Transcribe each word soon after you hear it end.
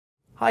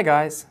Hi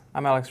guys,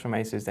 I'm Alex from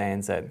ASUS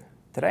ANZ.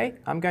 Today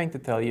I'm going to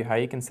tell you how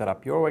you can set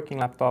up your working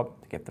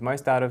laptop to get the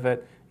most out of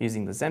it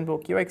using the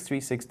ZenBook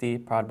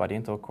UX360 powered by the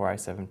Intel Core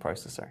i7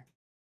 processor.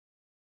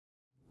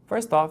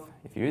 First off,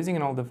 if you're using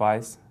an old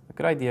device, a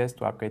good idea is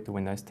to upgrade to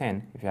Windows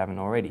 10 if you haven't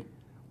already.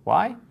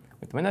 Why?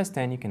 With Windows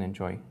 10 you can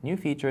enjoy new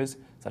features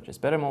such as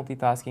better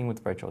multitasking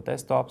with virtual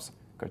desktops,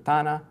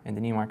 Cortana, and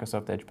the new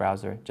Microsoft Edge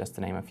browser, just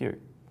to name a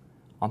few.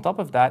 On top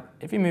of that,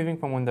 if you're moving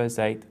from Windows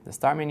 8, the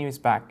Start menu is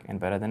back and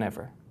better than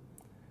ever.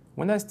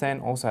 Windows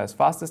 10 also has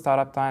faster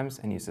startup times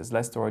and uses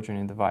less storage on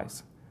your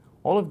device.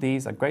 All of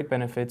these are great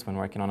benefits when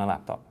working on a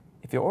laptop.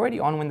 If you're already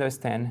on Windows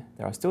 10,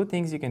 there are still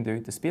things you can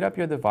do to speed up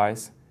your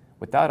device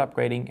without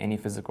upgrading any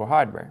physical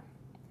hardware.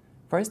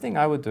 First thing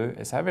I would do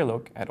is have a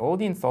look at all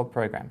the installed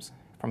programs.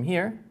 From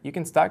here, you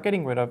can start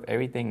getting rid of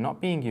everything not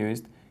being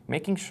used,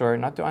 making sure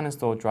not to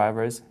uninstall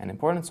drivers and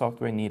important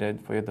software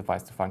needed for your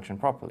device to function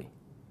properly.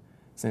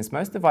 Since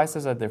most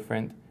devices are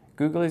different,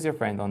 Google is your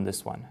friend on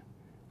this one.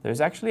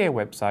 There's actually a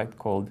website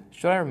called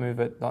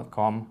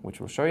shouldIremove.com which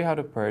will show you how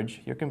to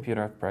purge your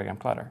computer of program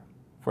clutter.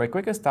 For a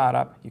quicker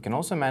startup, you can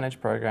also manage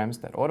programs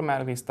that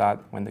automatically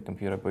start when the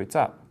computer boots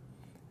up.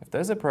 If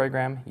there's a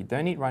program you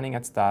don't need running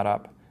at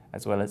startup,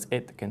 as well as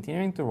it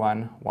continuing to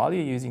run while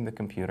you're using the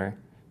computer,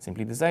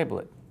 simply disable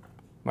it.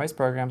 Most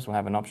programs will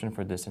have an option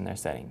for this in their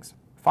settings.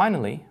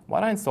 Finally,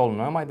 what I installed on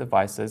all my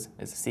devices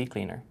is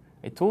CCleaner,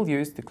 a tool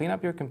used to clean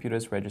up your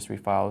computer's registry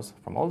files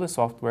from older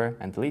software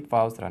and delete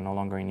files that are no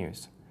longer in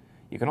use.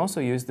 You can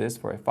also use this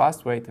for a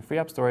fast way to free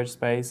up storage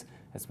space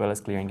as well as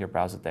clearing your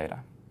browser data.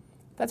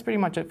 That's pretty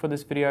much it for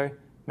this video.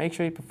 Make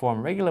sure you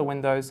perform regular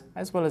Windows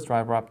as well as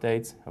driver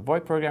updates,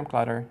 avoid program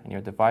clutter, and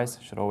your device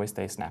should always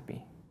stay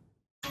snappy.